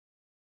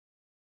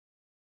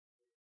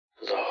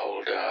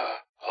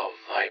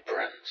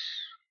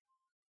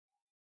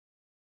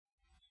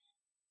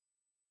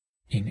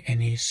In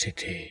any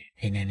city,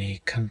 in any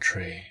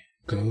country,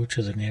 go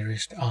to the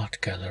nearest art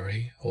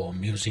gallery or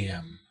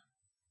museum.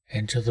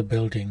 Enter the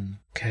building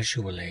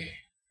casually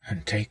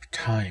and take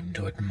time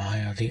to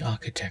admire the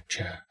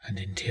architecture and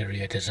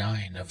interior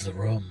design of the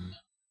room.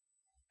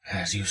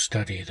 As you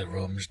study the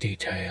room's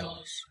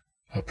details,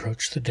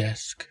 approach the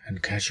desk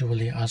and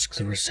casually ask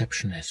the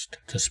receptionist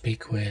to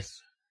speak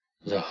with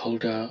the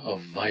holder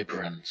of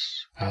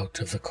Vibrance out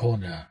of the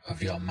corner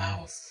of your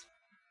mouth.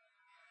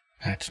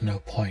 At no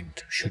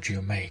point should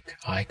you make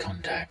eye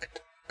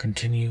contact.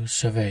 Continue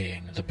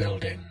surveying the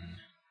building.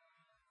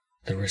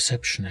 The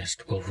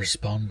receptionist will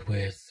respond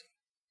with,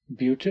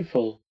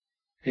 "Beautiful,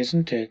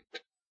 isn't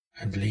it?"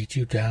 and lead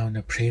you down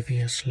a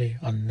previously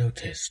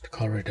unnoticed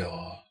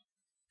corridor.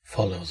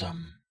 Follow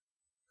them,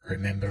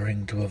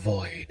 remembering to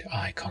avoid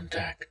eye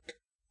contact.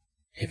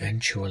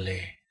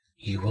 Eventually,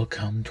 you will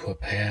come to a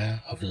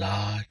pair of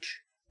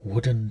large,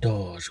 wooden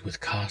doors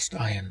with cast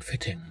iron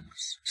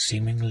fittings,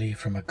 seemingly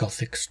from a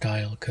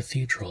Gothic-style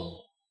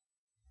cathedral.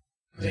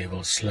 They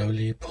will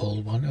slowly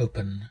pull one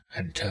open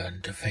and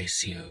turn to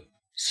face you,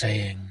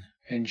 saying,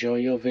 "Enjoy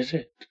your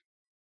visit."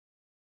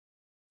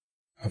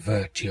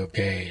 Avert your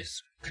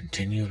gaze.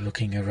 Continue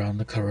looking around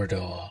the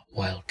corridor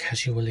while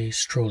casually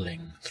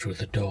strolling through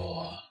the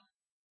door.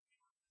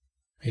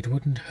 It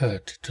wouldn't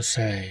hurt to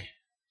say,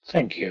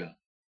 "Thank you."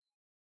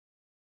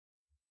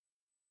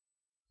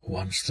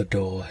 Once the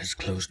door has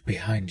closed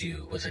behind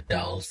you with a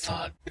dull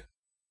thud,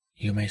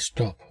 you may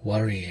stop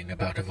worrying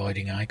about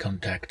avoiding eye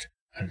contact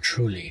and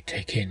truly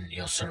take in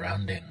your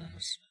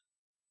surroundings.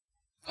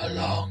 A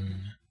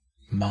long,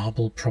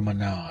 marble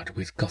promenade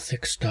with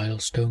Gothic-style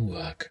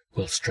stonework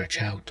will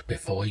stretch out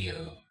before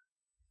you.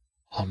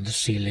 On the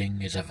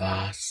ceiling is a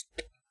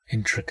vast,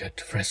 intricate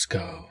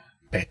fresco,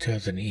 better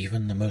than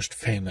even the most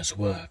famous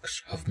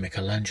works of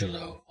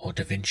Michelangelo or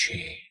Da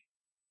Vinci.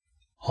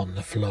 On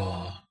the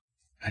floor,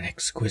 an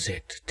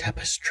exquisite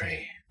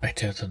tapestry,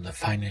 better than the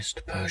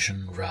finest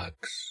Persian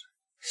rugs,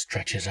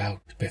 stretches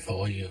out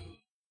before you.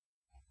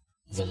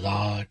 The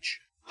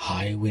large,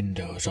 high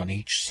windows on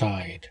each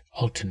side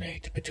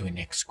alternate between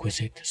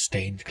exquisite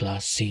stained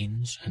glass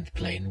scenes and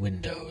plain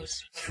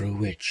windows, through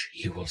which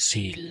you will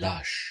see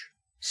lush,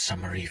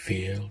 summery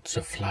fields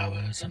of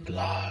flowers and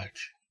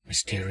large,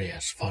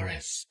 mysterious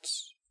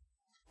forests.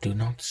 Do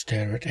not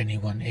stare at any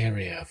one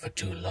area for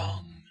too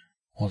long,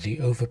 or the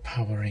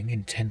overpowering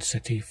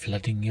intensity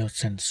flooding your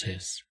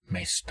senses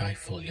may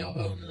stifle your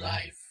own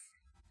life.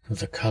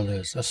 The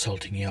colors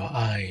assaulting your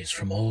eyes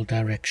from all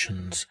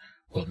directions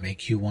will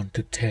make you want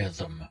to tear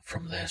them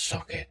from their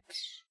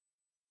sockets.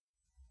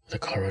 The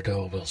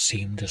corridor will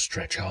seem to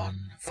stretch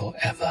on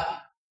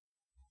forever.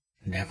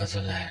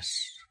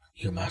 Nevertheless,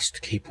 you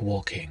must keep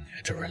walking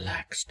at a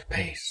relaxed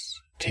pace,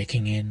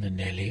 taking in the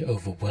nearly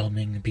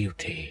overwhelming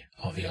beauty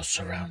of your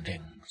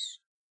surroundings.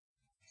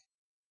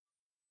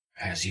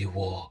 As you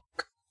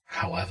walk,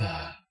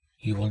 however,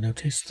 you will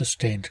notice the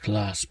stained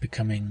glass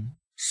becoming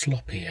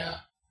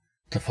sloppier,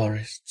 the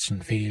forests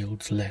and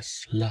fields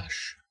less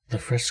lush, the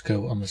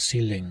fresco on the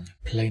ceiling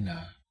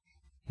plainer,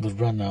 the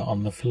runner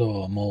on the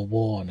floor more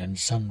worn and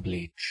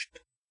sun-bleached.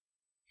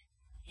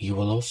 You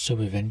will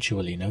also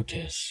eventually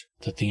notice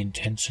that the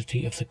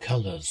intensity of the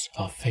colors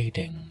are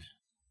fading,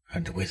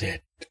 and with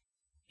it,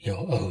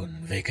 your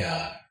own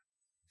vigor.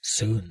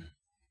 Soon,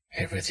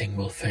 everything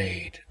will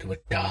fade to a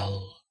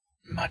dull,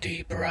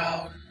 muddy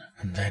brown,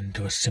 and then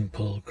to a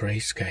simple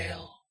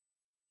grayscale.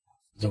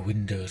 The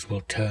windows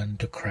will turn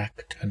to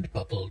cracked and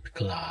bubbled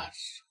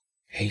glass,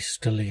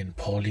 hastily and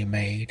poorly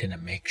made in a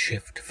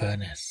makeshift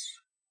furnace.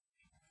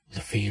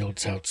 The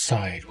fields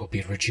outside will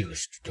be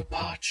reduced to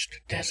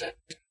parched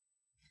desert.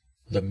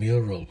 The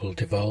mural will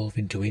devolve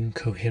into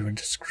incoherent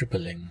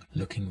scribbling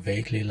looking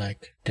vaguely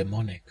like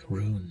demonic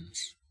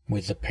runes,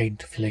 with the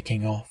paint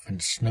flaking off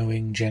and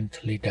snowing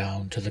gently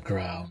down to the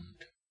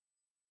ground.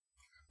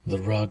 The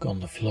rug on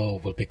the floor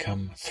will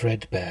become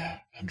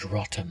threadbare and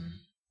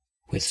rotten,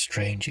 with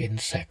strange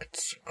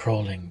insects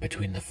crawling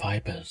between the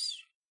fibers.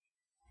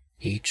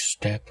 Each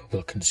step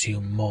will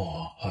consume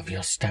more of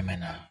your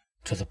stamina,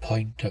 to the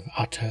point of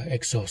utter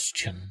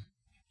exhaustion,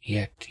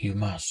 yet you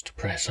must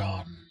press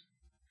on.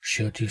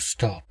 Should you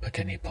stop at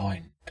any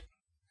point,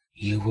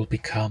 you will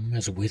become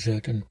as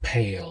withered and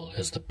pale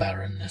as the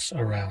barrenness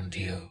around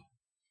you.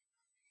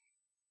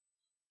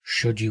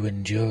 Should you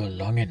endure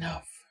long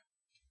enough,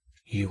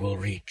 you will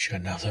reach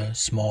another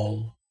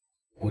small,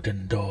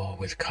 wooden door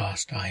with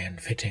cast iron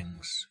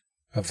fittings,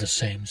 of the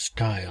same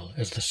style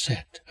as the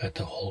set at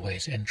the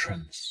hallway's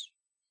entrance.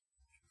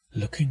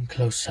 Looking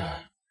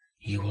closer,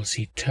 you will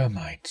see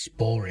termites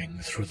boring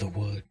through the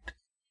wood,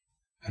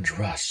 and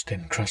rust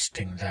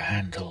encrusting the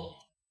handle.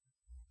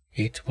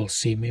 It will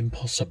seem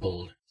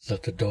impossible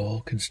that the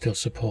door can still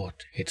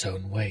support its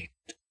own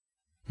weight,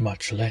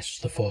 much less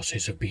the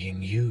forces of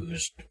being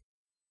used.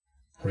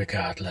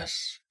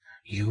 Regardless,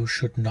 you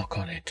should knock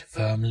on it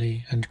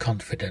firmly and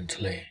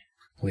confidently,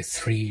 with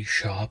 3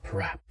 sharp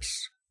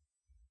raps.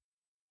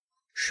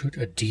 Should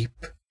a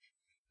deep,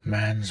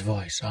 Man's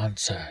voice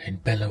answer in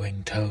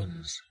bellowing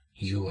tones.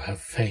 You have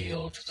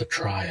failed the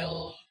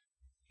trial.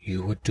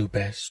 You would do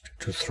best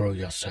to throw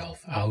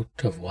yourself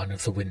out of one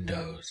of the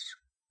windows,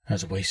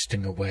 as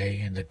wasting away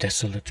in the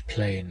desolate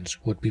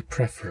plains would be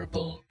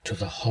preferable to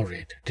the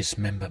horrid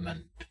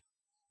dismemberment,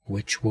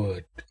 which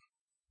would,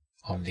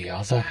 on the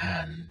other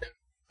hand,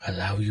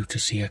 allow you to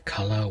see a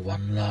color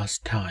one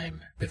last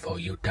time before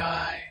you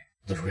die,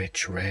 the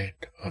rich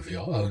red of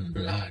your own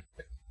blood.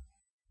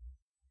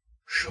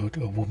 Should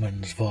a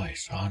woman's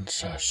voice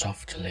answer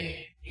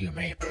softly, you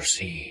may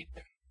proceed.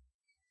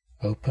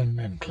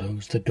 Open and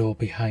close the door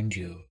behind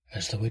you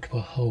as though it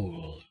were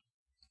whole,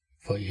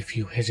 for if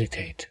you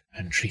hesitate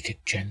and treat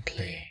it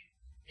gently,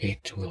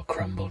 it will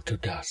crumble to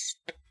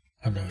dust,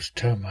 and those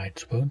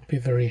termites won't be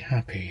very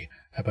happy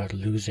about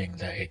losing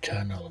their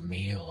eternal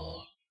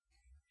meal.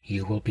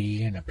 You will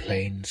be in a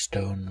plain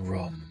stone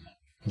room,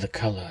 the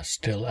color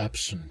still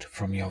absent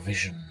from your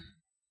vision.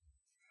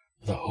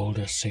 The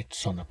holder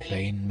sits on a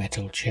plain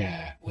metal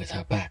chair with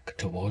her back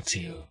towards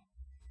you,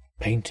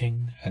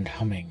 painting and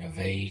humming a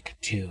vague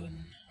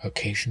tune,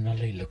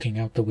 occasionally looking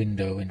out the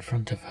window in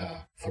front of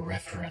her for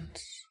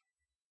reference.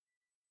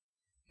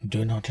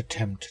 Do not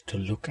attempt to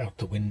look out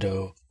the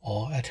window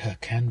or at her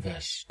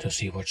canvas to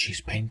see what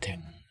she's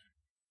painting.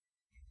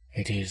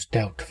 It is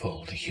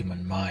doubtful the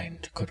human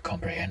mind could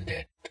comprehend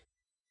it.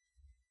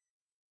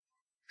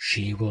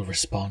 She will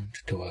respond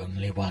to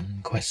only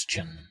one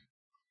question.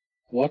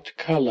 What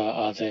color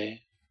are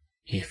they?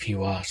 If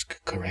you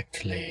ask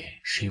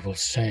correctly, she will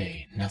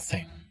say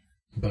nothing,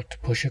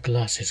 but push a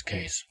glasses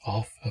case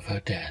off of her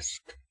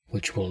desk,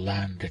 which will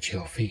land at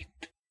your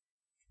feet.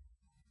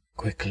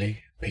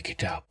 Quickly pick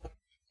it up,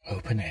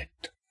 open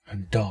it,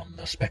 and don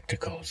the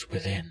spectacles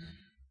within.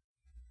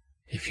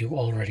 If you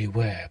already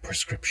wear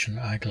prescription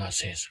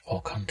eyeglasses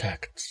or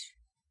contacts,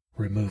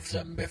 remove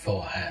them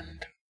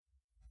beforehand.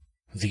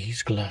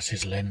 These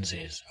glasses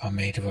lenses are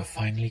made of a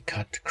finely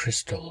cut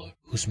crystal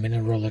whose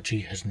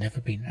mineralogy has never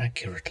been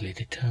accurately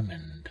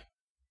determined.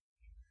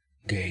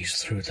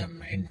 Gaze through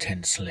them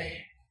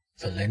intensely.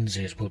 The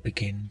lenses will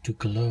begin to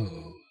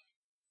glow.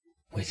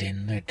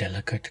 Within their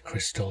delicate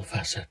crystal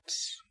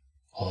facets,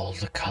 all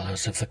the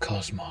colors of the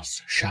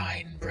cosmos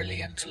shine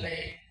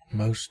brilliantly,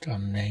 most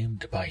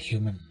unnamed by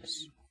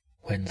humans.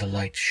 When the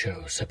light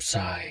show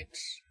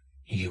subsides,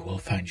 you will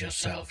find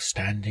yourself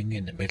standing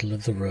in the middle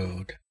of the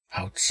road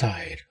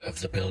outside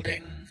of the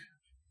building,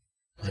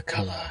 the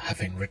color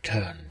having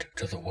returned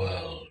to the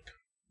world.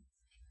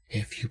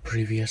 If you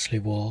previously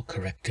wore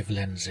corrective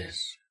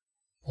lenses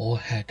or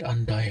had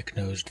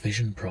undiagnosed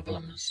vision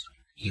problems,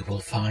 you will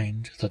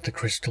find that the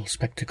crystal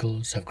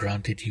spectacles have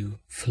granted you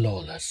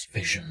flawless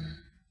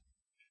vision.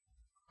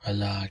 A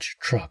large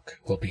truck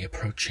will be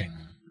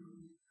approaching.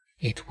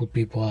 It would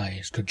be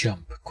wise to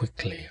jump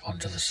quickly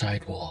onto the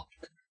sidewalk.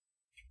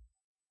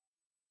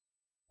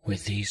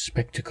 With these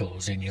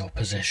spectacles in your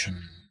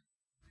possession,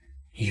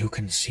 you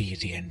can see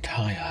the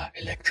entire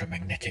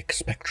electromagnetic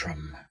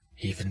spectrum,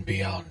 even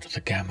beyond the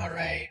gamma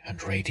ray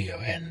and radio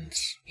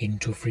ends,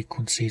 into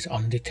frequencies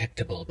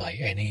undetectable by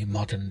any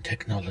modern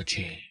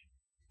technology.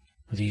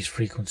 These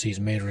frequencies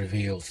may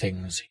reveal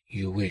things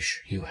you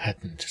wish you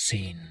hadn't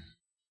seen.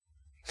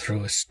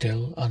 Through a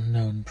still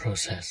unknown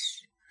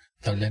process,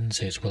 the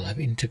lenses will have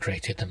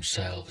integrated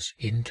themselves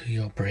into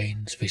your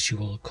brain's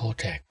visual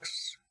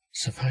cortex.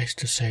 Suffice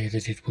to say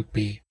that it would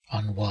be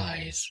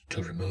unwise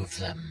to remove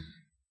them.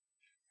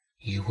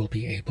 You will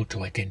be able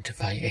to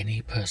identify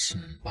any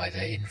person by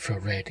their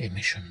infrared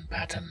emission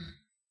pattern,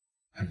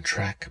 and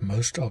track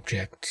most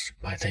objects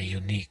by their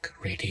unique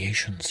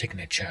radiation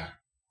signature.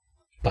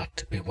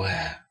 But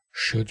beware,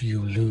 should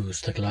you lose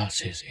the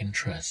glasses'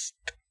 interest,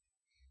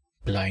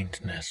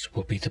 blindness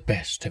will be the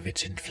best of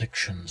its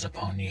inflictions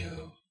upon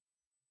you.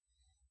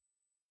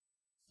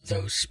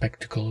 Those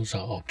spectacles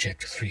are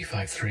Object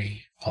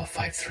 353 or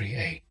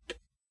 538.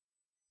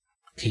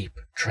 Keep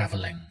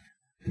traveling.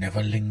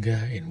 Never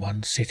linger in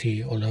one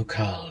city or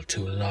locale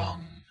too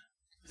long.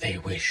 They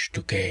wish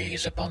to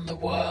gaze upon the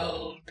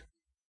world.